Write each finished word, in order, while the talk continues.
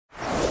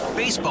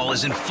Baseball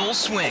is in full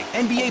swing.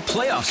 NBA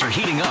playoffs are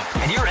heating up,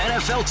 and your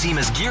NFL team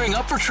is gearing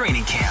up for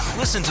training camp.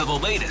 Listen to the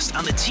latest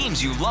on the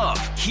teams you love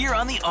here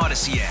on the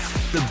Odyssey app.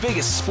 The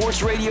biggest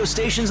sports radio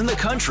stations in the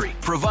country,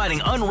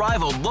 providing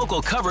unrivaled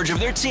local coverage of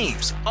their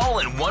teams, all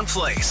in one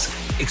place.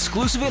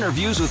 Exclusive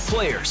interviews with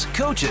players,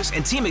 coaches,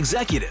 and team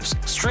executives,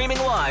 streaming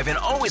live and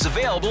always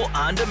available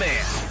on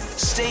demand.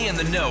 Stay in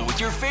the know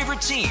with your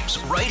favorite teams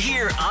right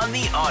here on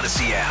the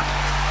Odyssey app.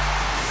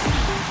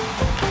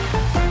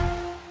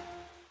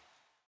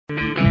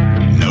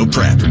 No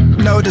prep,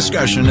 no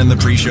discussion in the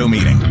pre-show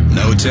meeting,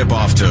 no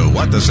tip-off to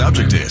what the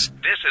subject is.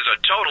 This is a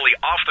totally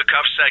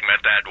off-the-cuff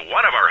segment that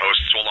one of our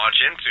hosts will launch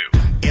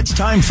into. It's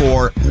time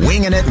for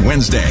Wingin' It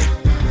Wednesday.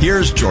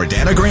 Here's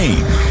Jordana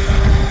Green.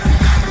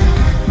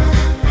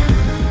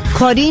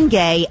 Claudine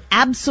Gay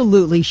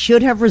absolutely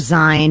should have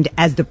resigned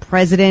as the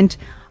president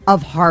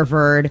of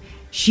Harvard.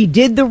 She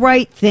did the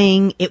right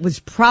thing. It was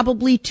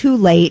probably too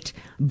late,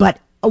 but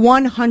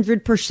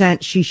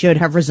 100% she should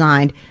have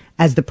resigned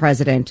as the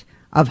president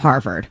of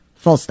Harvard.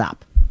 Full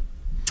stop.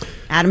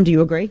 Adam, do you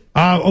agree?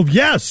 Oh,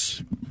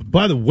 yes.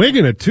 By the way,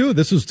 in it too.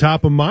 This is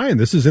top of mind.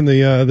 This is in the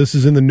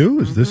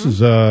news.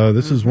 Mm-hmm.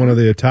 This is one of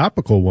the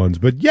topical ones.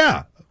 But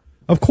yeah,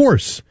 of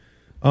course.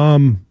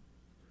 But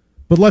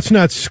let's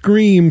not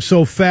scream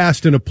so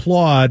fast and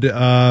applaud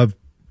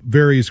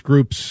various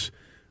groups.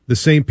 The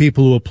same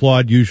people who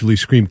applaud usually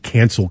scream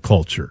cancel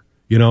culture,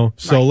 you know?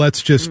 So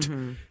right.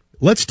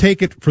 Let's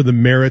take it for the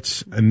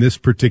merits in this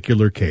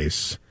particular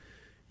case.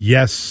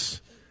 Yes,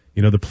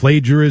 you know, the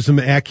plagiarism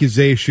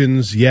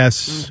accusations,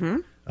 yes.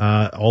 Mm-hmm.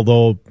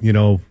 Although, you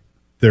know,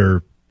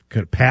 they're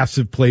kind of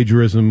passive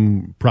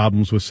plagiarism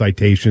problems with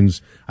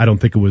citations. I don't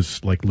think it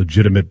was like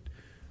legitimate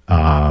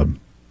intentional.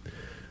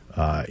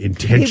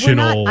 They were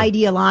not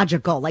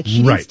ideological. Like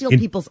she didn't steal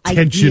people's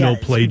intentional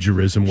ideas.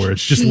 Plagiarism where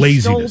it's just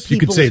laziness. You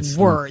could say it's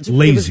words.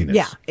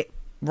 Laziness.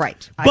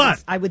 Right.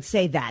 But I would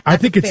say that. I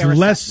think it's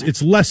less.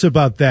 It's less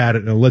about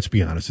that. Let's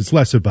be honest. It's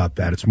less about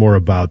that. It's more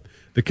about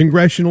the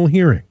congressional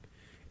hearing,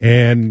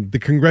 and the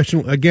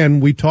congressional. Again,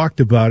 we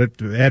talked about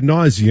it ad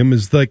nauseum.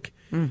 Is like,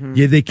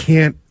 yeah, they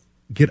can't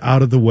get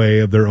out of the way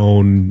of their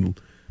own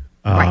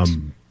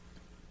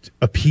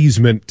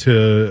appeasement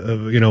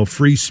to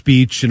free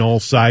speech and all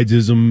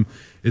sidesism.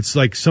 It's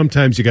like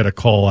sometimes you got to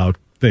call out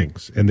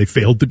things, and they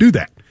failed to do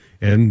that,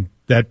 and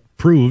that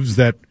proves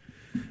that.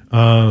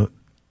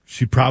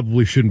 She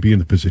probably shouldn't be in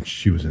the position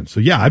she was in. So,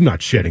 yeah, I'm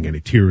not shedding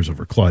any tears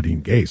over Claudine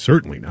Gay.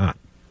 Certainly not.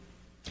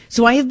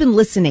 So I have been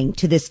listening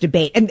to this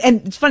debate. And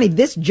it's funny,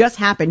 this just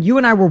happened. You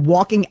and I were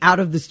walking out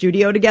of the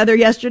studio together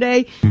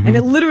yesterday, and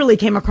it literally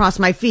came across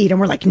my feed. And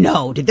we're like,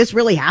 no, did this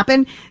really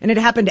happen? And it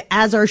happened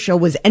as our show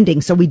was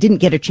ending, so we didn't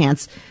get a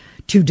chance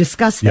to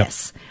discuss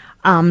this.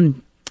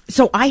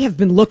 So I have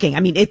been looking. I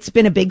mean, it's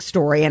been a big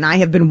story, and I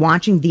have been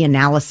watching the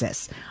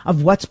analysis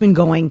of what's been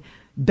going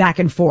back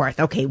and forth.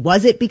 Okay,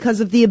 was it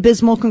because of the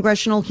abysmal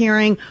congressional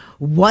hearing?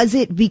 Was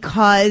it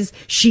because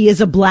she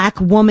is a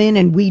black woman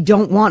and we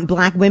don't want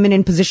black women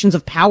in positions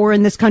of power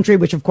in this country,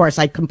 which of course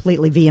I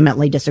completely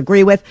vehemently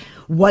disagree with?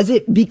 Was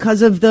it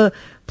because of the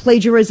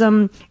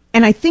plagiarism?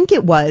 And I think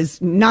it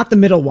was not the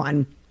middle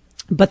one,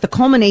 but the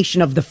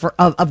culmination of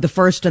the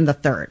first and the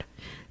third.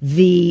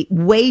 The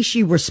way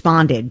she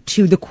responded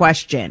to the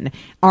question,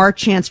 our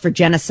chance for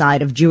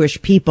genocide of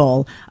Jewish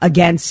people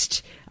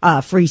against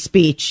free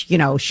speech,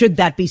 should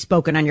that be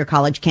spoken on your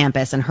college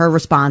campus? And her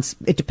response,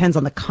 it depends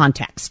on the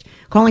context.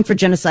 Calling for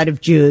genocide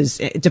of Jews,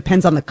 it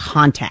depends on the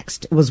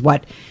context, was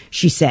what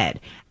she said.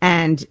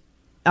 And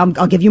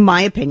I'll give you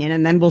my opinion,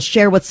 and then we'll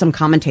share what some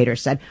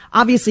commentators said.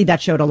 Obviously,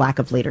 that showed a lack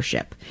of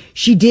leadership.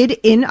 She did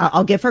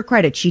I'll give her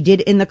credit, she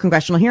did in the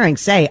congressional hearing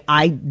say,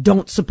 I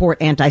don't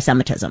support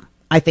anti-Semitism.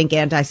 I think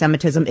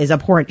anti-Semitism is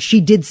abhorrent.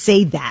 She did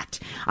say that.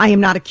 I am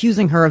not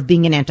accusing her of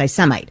being an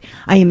anti-Semite.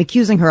 I am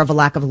accusing her of a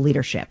lack of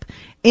leadership.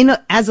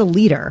 As a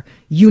leader,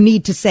 you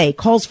need to say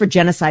calls for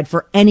genocide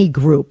for any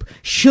group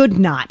should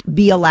not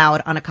be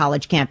allowed on a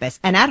college campus.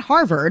 And at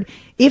Harvard,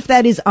 if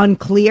that is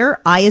unclear,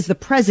 I, as the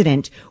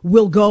president,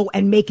 will go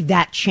and make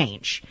that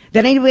change.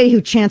 That anybody who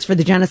chants for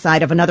the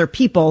genocide of another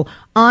people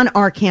on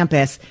our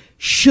campus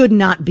should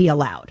not be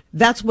allowed.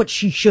 That's what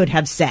she should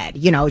have said.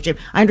 I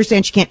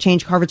understand she can't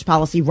change Harvard's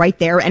policy right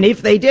there. And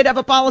if they did have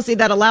a policy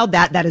that allowed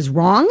that, that is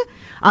wrong.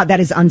 That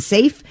is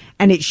unsafe,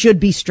 and it should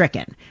be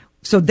stricken.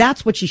 So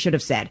that's what she should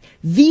have said.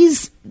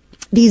 These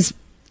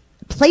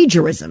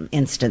plagiarism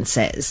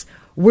instances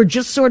were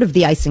just sort of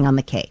the icing on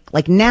the cake.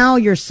 Like now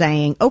you're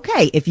saying,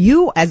 okay, if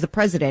you as the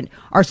president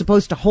are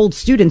supposed to hold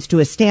students to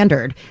a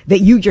standard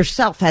that you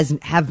yourself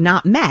have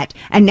not met,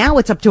 and now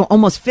it's up to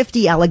almost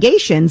 50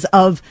 allegations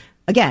of,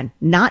 again,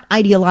 not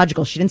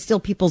ideological. She didn't steal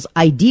people's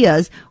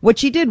ideas. What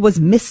she did was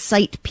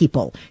miscite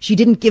people. She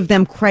didn't give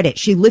them credit.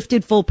 She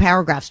lifted full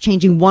paragraphs,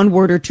 changing one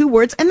word or two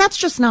words, and that's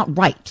just not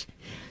right.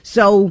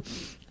 So,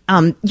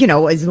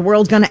 is the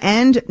world going to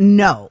end?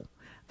 No.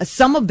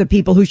 Some of the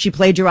people who she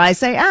plagiarized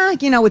say,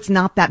 it's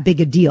not that big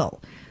a deal.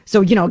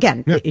 So,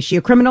 again, Is she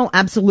a criminal?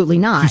 Absolutely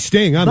not. She's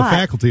staying on the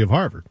faculty of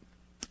Harvard.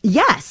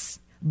 Yes.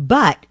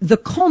 But the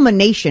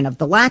culmination of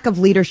the lack of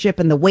leadership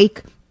in the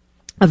wake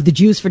of the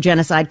Jews for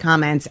Genocide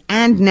comments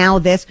and now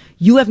this,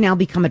 you have now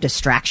become a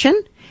distraction.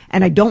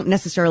 And I don't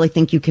necessarily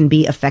think you can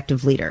be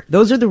effective leader.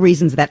 Those are the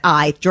reasons that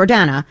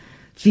Jordana,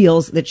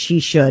 feels that she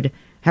should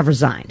have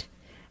resigned.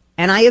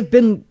 And I have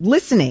been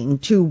listening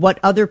to what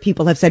other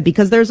people have said,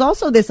 because there's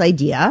also this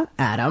idea,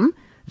 Adam,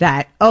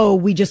 that,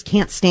 we just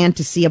can't stand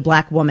to see a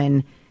black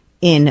woman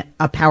in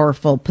a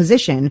powerful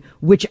position,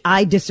 which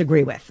I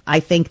disagree with. I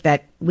think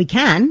that we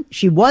can.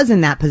 She was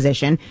in that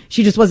position.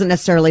 She just wasn't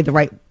necessarily the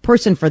right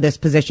person for this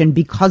position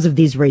because of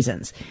these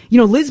reasons. You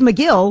know, Liz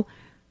McGill,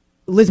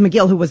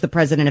 who was the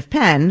president of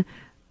Penn,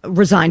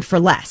 resigned for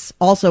less,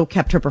 also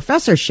kept her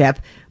professorship,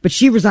 but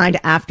she resigned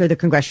after the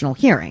congressional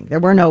hearing. There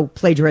were no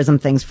plagiarism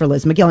things for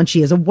Liz McGill, and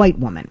she is a white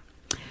woman.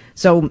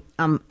 So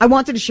I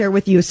wanted to share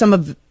with you some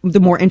of the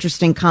more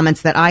interesting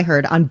comments that I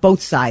heard on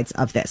both sides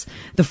of this.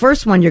 The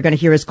first one you're going to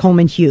hear is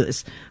Coleman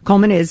Hughes.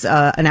 Coleman is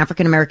an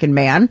African-American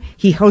man.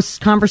 He hosts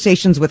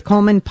Conversations with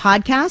Coleman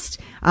podcast,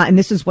 and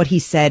this is what he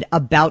said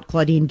about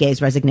Claudine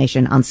Gay's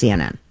resignation on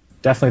CNN.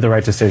 Definitely the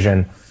right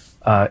decision.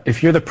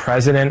 If you're the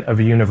president of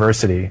a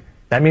university,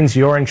 that means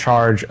you're in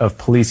charge of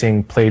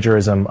policing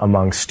plagiarism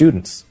among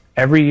students.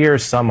 Every year,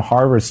 some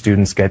Harvard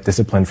students get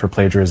disciplined for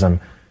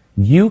plagiarism.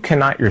 You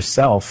cannot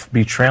yourself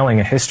be trailing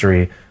a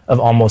history of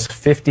almost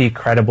 50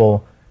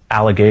 credible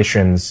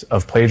allegations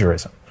of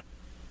plagiarism.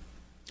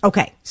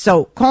 Okay,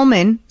 so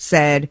Coleman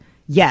said,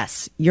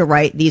 yes, you're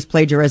right, these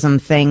plagiarism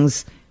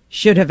things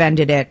should have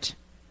ended it,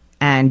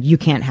 and you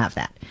can't have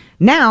that.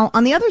 Now,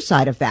 on the other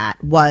side of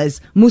that was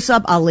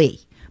Musab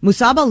Ali.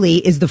 Musab Ali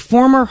is the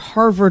former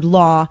Harvard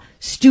Law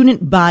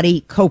student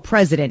body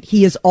co-president.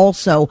 He is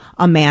also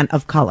a man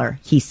of color.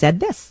 He said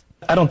this.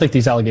 I don't think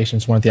these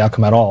allegations weren't the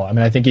outcome at all. I mean,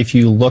 I think if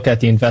you look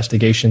at the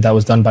investigation that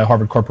was done by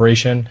Harvard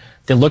Corporation,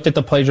 they looked at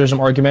the plagiarism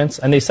arguments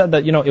and they said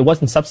that, it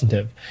wasn't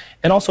substantive.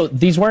 And also,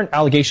 these weren't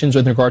allegations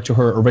with regard to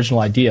her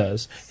original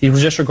ideas. These were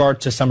just regard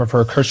to some of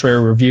her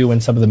cursory review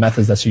and some of the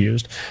methods that she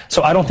used.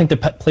 So I don't think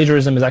that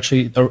plagiarism is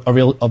actually a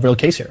real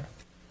case here.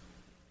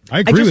 I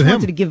agree with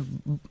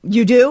him.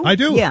 You do? I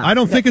do. Yeah. I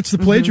don't think it's the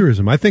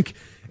plagiarism. I think,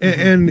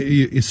 and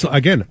it's,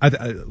 again, I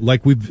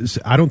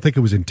don't think it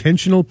was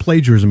intentional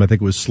plagiarism. I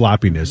think it was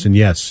sloppiness. And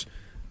are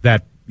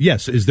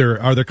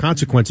there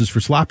consequences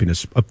for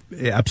sloppiness?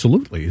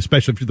 Absolutely,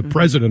 especially if you're the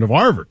president of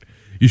Harvard.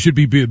 You should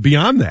be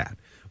beyond that.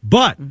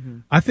 But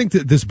I think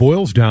that this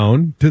boils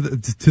down to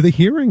the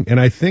hearing, and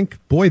I think,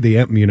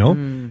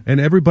 and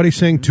everybody's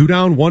saying 2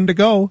 down, 1 to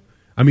go.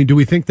 I mean, do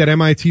we think that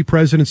MIT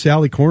president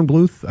Sally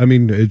Kornbluth? I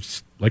mean,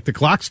 it's like the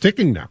clock's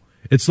ticking now.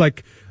 It's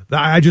like,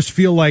 I just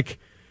feel like.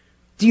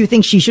 Do you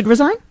think she should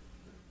resign?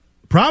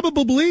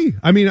 Probably.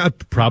 I mean, I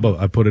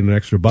put in an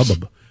extra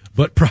bubba,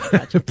 but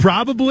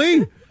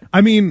probably. I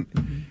mean,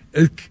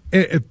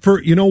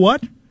 for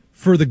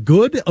the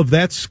good of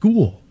that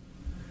school,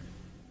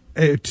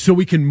 so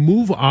we can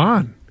move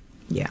on.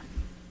 Yeah.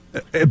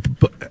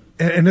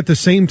 And at the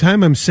same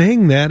time, I'm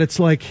saying that it's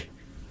like,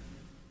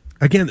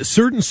 again,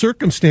 certain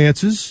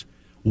circumstances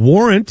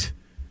warrant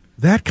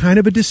that kind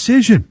of a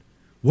decision,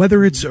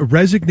 whether it's a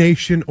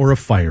resignation or a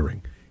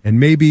firing. And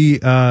maybe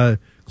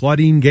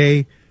Claudine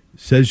Gay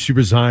says she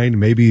resigned.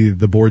 Maybe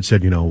the board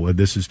said,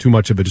 this is too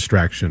much of a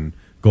distraction.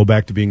 Go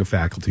back to being a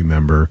faculty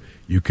member.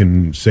 You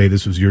can say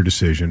this was your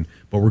decision,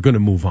 but we're going to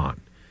move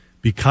on.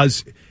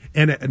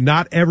 And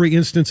not every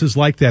instance is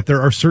like that.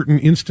 There are certain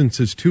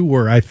instances, too,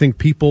 where I think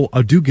people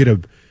do get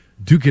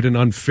an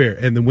unfair.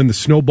 And then when the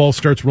snowball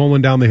starts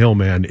rolling down the hill,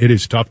 man, it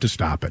is tough to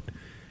stop it.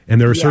 And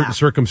there are certain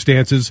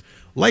circumstances,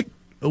 like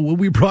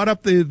we brought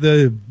up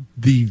the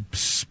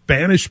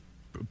Spanish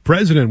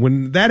president.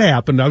 When that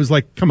happened, I was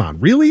like, come on,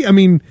 really? I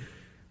mean,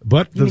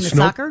 but the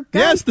soccer guy?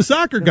 Yes, the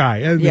soccer guy.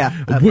 And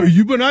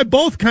you and I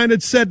both kind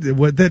of said,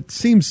 that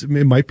seems,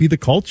 it might be the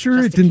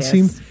culture. Just it didn't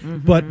seem,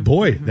 but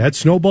boy, that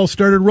snowball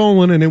started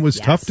rolling and it was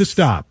tough to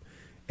stop.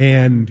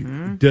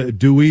 And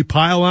do we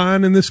pile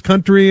on in this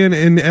country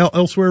and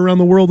elsewhere around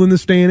the world in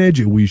this day and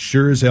age? We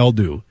sure as hell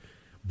do.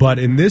 But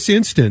in this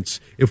instance,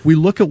 if we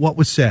look at what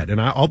was said,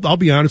 and I'll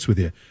be honest with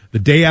you, the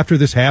day after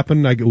this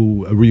happened, I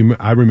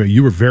remember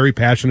you were very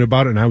passionate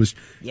about it, and I was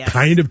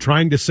kind of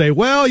trying to say,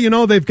 well,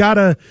 they've got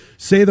to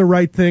say the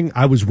right thing.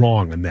 I was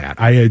wrong in that.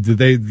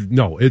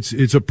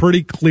 It's a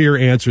pretty clear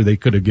answer they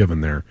could have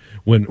given there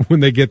when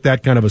they get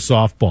that kind of a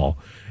softball,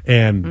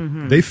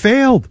 and they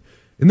failed,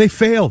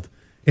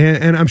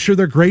 And I'm sure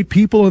they're great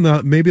people,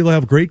 and maybe they'll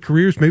have great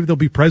careers. Maybe they'll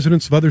be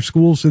presidents of other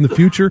schools in the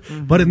future.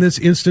 But in this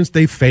instance,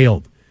 they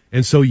failed.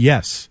 And so,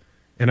 yes,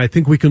 and I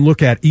think we can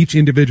look at each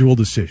individual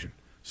decision.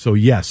 So,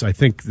 yes, I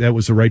think that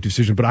was the right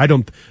decision. But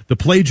the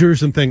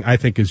plagiarism thing, I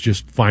think, is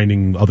just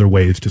finding other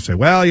ways to say,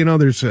 well,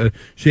 there's a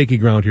shaky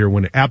ground here,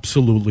 when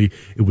absolutely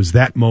it was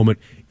that moment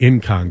in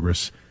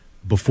Congress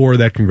before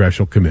that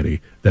congressional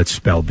committee that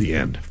spelled the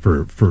end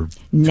for two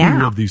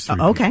of these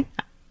three okay.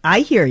 people.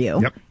 I hear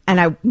you. Yep. And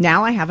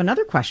I have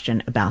another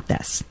question about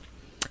this.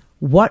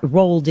 What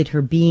role did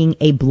her being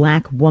a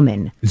black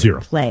woman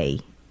play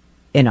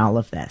in all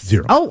of this?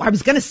 0. Oh, I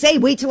was going to say,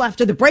 wait till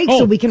after the break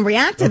so we can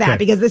react to that,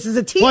 because this is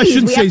a tease. Well, I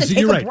shouldn't say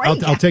 0. You're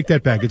right. I'll take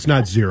that back. It's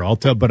not 0.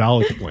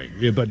 I'll explain.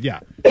 Yeah, but yeah.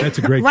 That's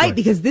a great right, point.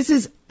 because this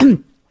is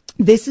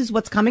this is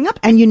what's coming up.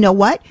 And you know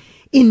what?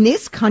 In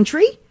this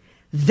country,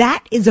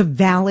 that is a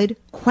valid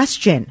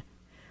question.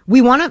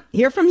 We want to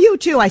hear from you,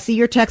 too. I see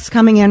your texts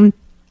coming in,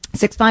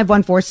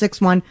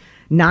 651-461-9226.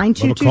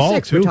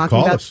 We're talking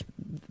call about, us.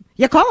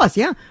 Yeah, call us,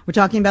 yeah. We're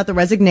talking about the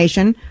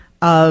resignation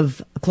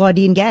of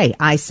Claudine Gay.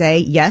 I say,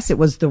 yes, it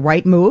was the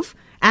right move.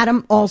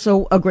 Adam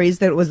also agrees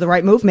that it was the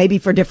right move, maybe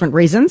for different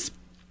reasons.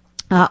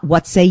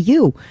 What say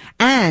you?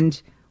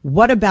 And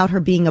what about her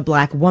being a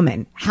black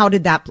woman? How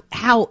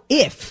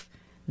if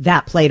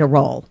that played a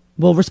role?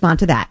 We'll respond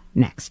to that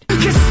next.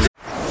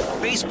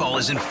 Baseball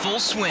is in full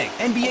swing.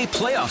 NBA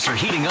playoffs are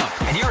heating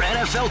up, and your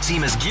NFL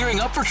team is gearing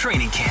up for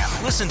training camp.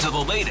 Listen to the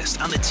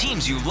latest on the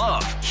teams you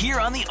love here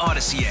on the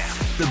Odyssey app.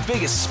 The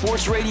biggest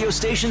sports radio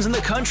stations in the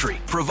country,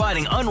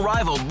 providing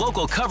unrivaled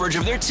local coverage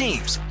of their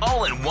teams,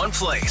 all in one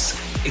place.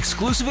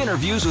 Exclusive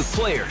interviews with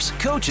players,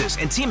 coaches,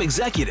 and team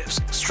executives,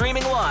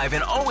 streaming live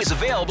and always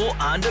available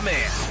on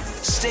demand.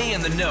 Stay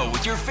in the know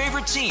with your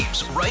favorite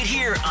teams right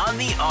here on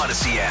the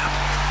Odyssey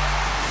app.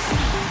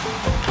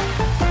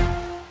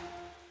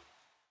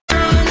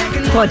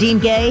 Claudine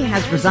Gay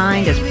has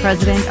resigned as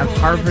president of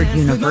Harvard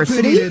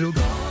University.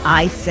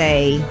 I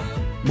say,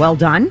 well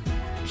done.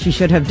 She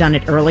should have done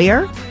it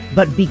earlier.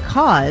 But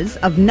because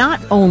of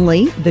not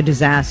only the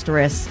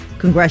disastrous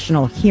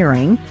congressional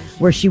hearing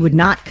where she would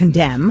not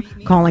condemn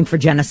calling for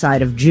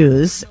genocide of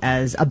Jews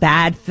as a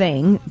bad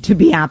thing to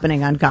be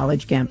happening on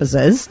college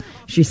campuses,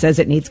 she says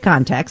it needs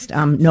context.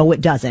 No,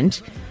 it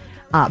doesn't.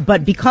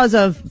 But because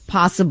of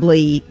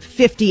possibly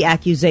 50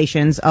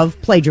 accusations of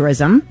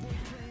plagiarism,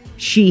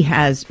 she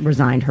has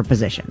resigned her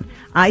position.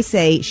 I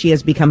say she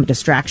has become a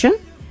distraction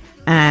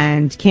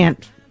and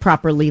can't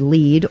properly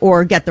lead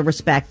or get the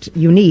respect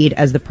you need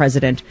as the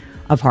president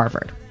of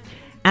Harvard.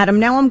 Adam,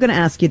 now I'm going to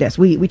ask you this.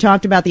 We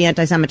talked about the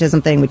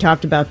anti-Semitism thing. We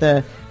talked about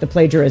the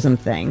plagiarism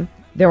thing.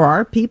 There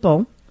are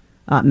people,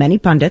 many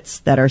pundits,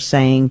 that are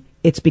saying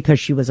it's because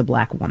she was a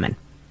black woman.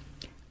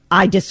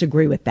 I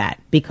disagree with that,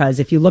 because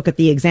if you look at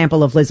the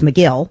example of Liz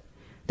McGill,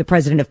 the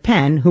president of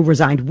Penn, who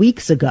resigned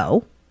weeks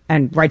ago,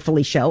 and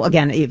rightfully so.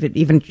 Again,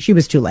 even she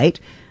was too late,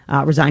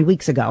 resigned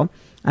weeks ago.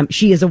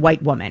 She is a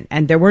white woman,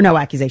 and there were no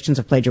accusations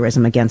of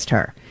plagiarism against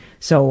her.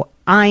 So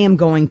I am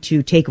going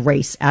to take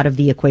race out of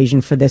the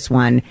equation for this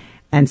one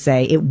and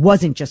say it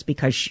wasn't just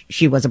because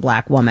she was a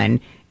black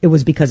woman. It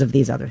was because of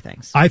these other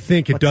things. I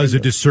think it does a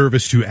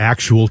disservice to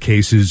actual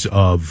cases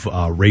of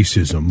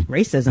racism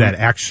that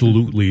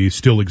absolutely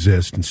still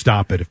exist, and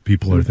stop it if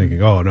people are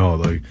thinking, oh,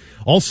 no.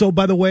 Also,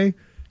 by the way,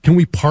 can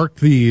we park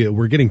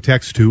we're getting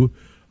text too,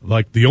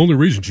 like the only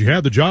reason she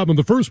had the job in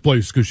the first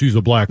place because she's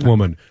a black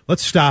woman.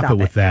 Let's stop it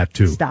with that,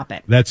 too. Stop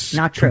it. That's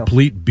not true.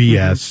 Complete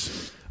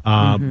BS.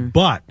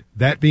 But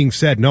that being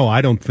said, no, I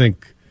don't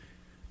think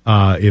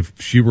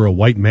if she were a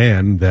white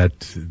man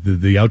that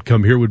the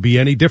outcome here would be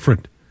any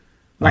different.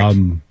 Right.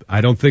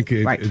 I don't think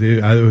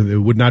it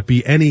would not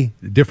be any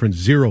different.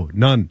 Zero.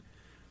 None.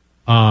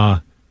 I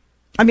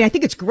mean, I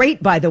think it's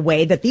great, by the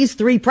way, that these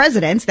three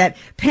presidents, that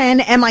Penn,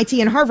 MIT,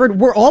 and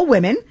Harvard, were all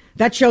women.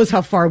 That shows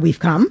how far we've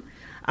come.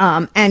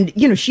 And,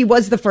 she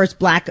was the first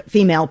black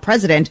female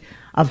president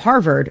of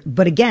Harvard.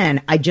 But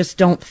again, I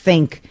don't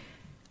think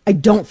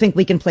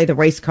we can play the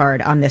race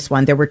card on this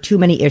one. There were too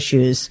many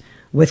issues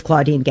with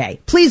Claudine Gay.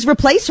 Please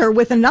replace her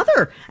with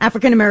another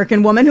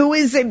African-American woman who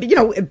is,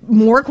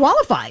 more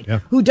qualified,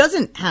 who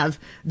doesn't have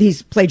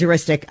these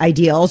plagiaristic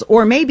ideals,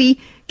 or maybe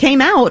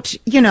came out,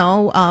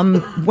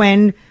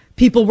 when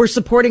people were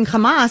supporting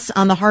Hamas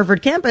on the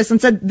Harvard campus and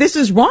said, this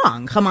is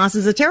wrong. Hamas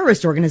is a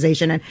terrorist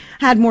organization, and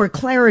had more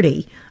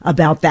clarity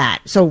about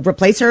that. So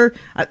replace her.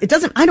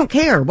 I don't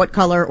care what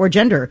color or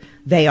gender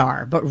they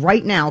are. But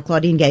right now,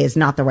 Claudine Gay is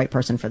not the right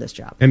person for this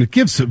job. And it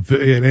gives,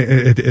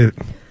 it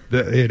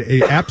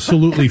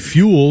absolutely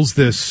fuels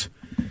this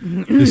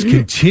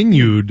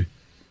continued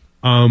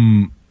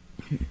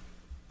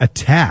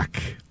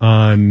attack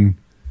on,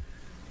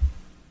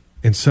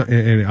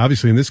 and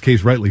obviously in this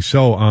case, rightly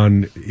so,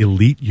 on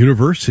elite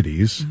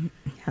universities,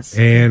 yes,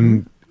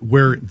 and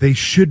where they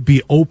should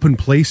be open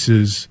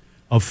places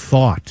of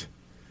thought,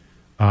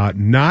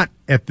 not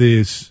at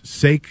the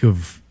sake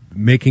of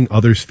making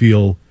others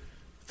feel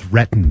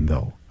threatened.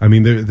 Though, I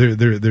mean,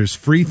 there's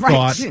free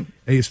thought,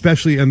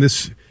 especially in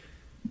this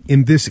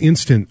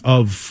instant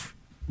of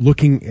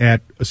looking at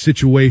a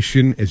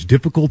situation as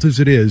difficult as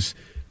it is,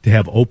 to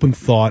have open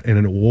thought and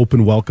an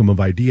open welcome of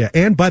idea.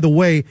 And by the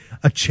way,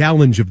 a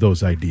challenge of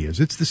those ideas.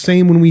 It's the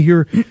same when we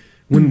hear,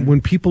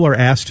 when people are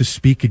asked to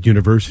speak at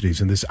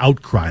universities, and this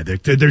outcry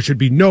that there should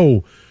be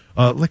no,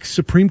 like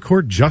Supreme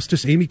Court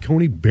Justice Amy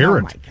Coney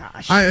Barrett. Oh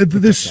my gosh.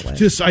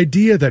 This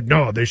idea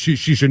that she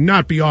should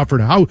not be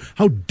offered.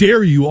 How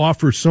dare you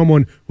offer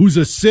someone who's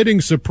a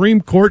sitting Supreme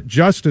Court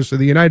Justice of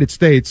the United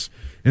States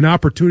an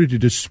opportunity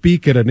to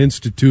speak at an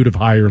institute of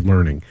higher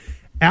learning?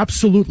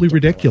 Absolutely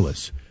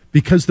ridiculous.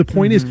 Because the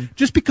point is,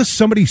 just because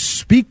somebody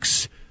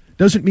speaks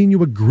doesn't mean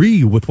you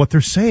agree with what they're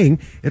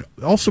saying. It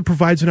also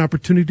provides an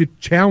opportunity to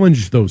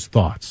challenge those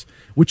thoughts,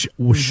 which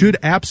should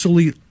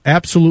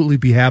absolutely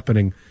be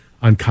happening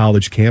on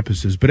college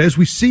campuses. But as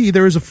we see,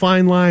 there is a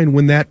fine line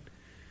when that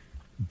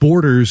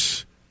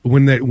borders,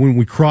 when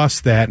we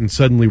cross that and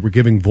suddenly we're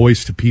giving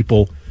voice to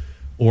people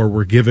or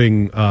we're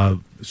giving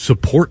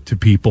support to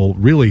people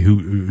really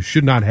who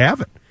should not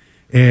have it.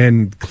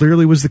 And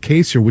clearly was the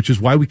case here, which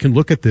is why we can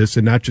look at this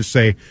and not just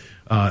say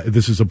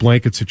this is a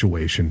blanket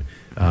situation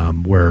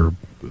where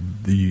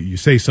you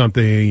say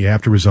something, you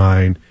have to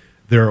resign.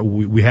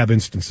 We have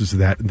instances of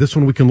that. This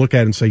one we can look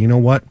at and say, you know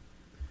what?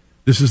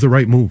 This is the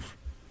right move.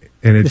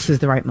 And this is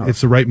the right move.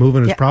 It's the right move,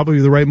 and it's probably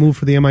the right move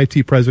for the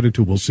MIT president,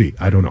 too. We'll see.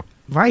 I don't know.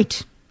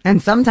 Right.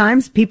 And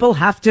sometimes people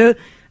have to,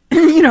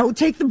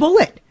 take the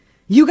bullet.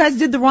 You guys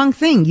did the wrong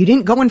thing. You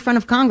didn't go in front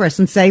of Congress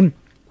and say,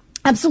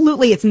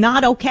 absolutely, it's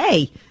not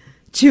okay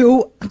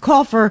to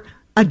call for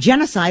a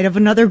genocide of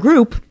another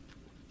group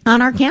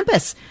on our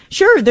campus.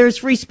 Sure, there's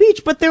free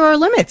speech, but there are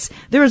limits.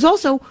 There is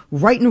also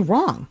right and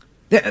wrong.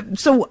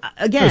 So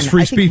again, there's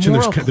free speech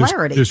and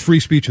clarity. There's free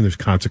speech and there's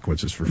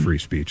consequences for free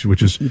speech,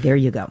 which is there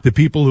you go. The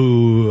people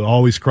who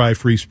always cry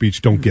free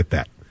speech don't get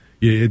that.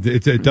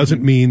 It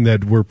doesn't mean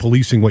that we're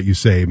policing what you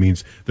say. It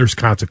means there's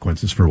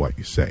consequences for what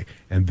you say,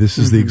 and this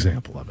is the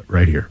example of it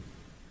right here,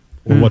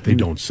 or what they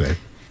don't say.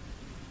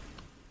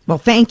 Well,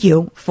 thank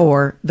you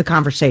for the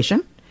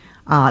conversation.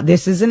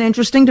 This is an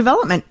interesting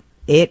development.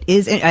 It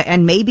is,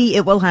 and maybe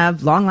it will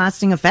have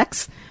long-lasting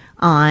effects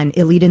on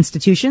elite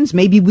institutions.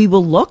 Maybe we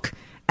will look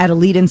at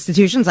elite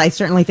institutions. I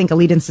certainly think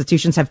elite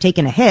institutions have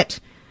taken a hit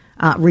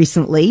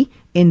recently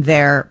in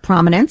their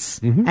prominence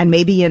and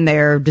maybe in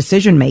their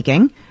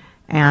decision-making.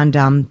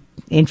 And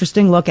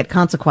interesting look at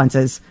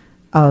consequences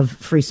of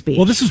free speech.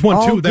 Well, this is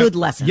one, too. Good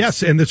lessons.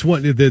 Yes, and this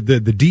one, the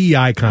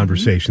DEI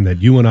conversation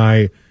that you and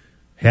I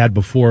had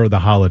before the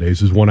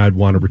holidays is one I'd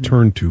want to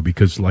return to,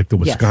 because like the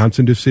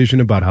Wisconsin decision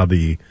about how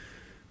the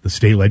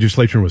state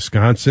legislature in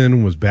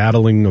Wisconsin was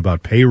battling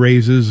about pay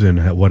raises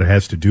and what it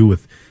has to do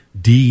with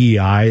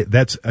DEI.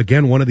 That's,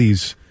 again, one of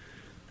these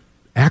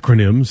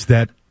acronyms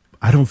that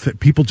I don't think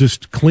people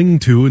just cling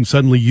to and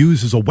suddenly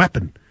use as a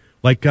weapon,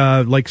 like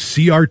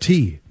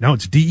CRT. Now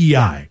it's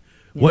DEI.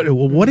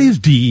 What is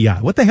DEI?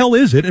 What the hell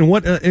is it? And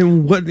what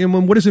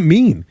does it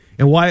mean?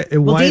 And why?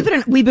 Well, David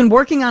and we've been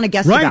working on a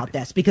guest about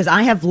this because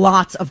I have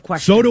lots of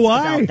questions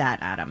about that,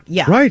 Adam.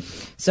 Yeah. Right.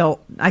 So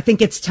I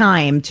think it's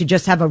time to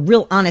just have a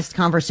real honest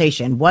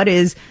conversation. What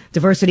is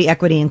diversity,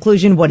 equity,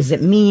 inclusion? What does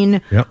it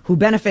mean? Yep. Who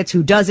benefits?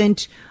 Who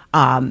doesn't?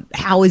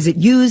 How is it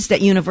used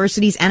at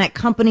universities and at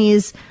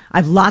companies? I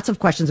have lots of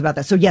questions about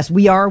that. So yes,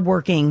 we are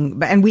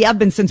working, and we have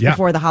been since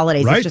before the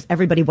holidays. Right. It's just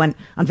everybody went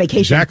on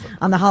vacation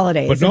on the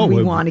holidays. But no, and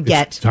we want to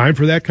get time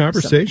for that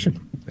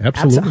conversation.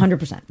 Absolutely.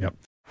 100%. Yep.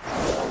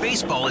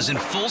 Baseball is in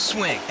full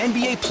swing.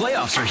 NBA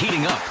playoffs are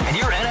heating up, and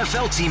your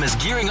NFL team is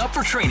gearing up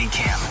for training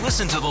camp.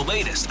 Listen to the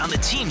latest on the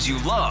teams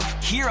you love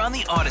here on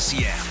the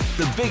Odyssey app.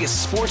 The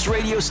biggest sports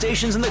radio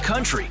stations in the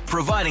country,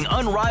 providing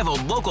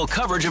unrivaled local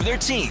coverage of their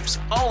teams,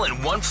 all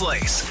in one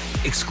place.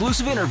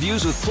 Exclusive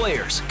interviews with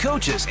players,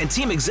 coaches, and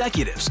team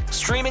executives,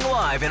 streaming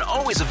live and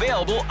always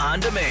available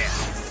on demand.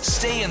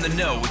 Stay in the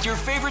know with your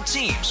favorite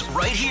teams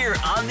right here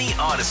on the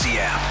Odyssey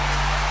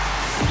app.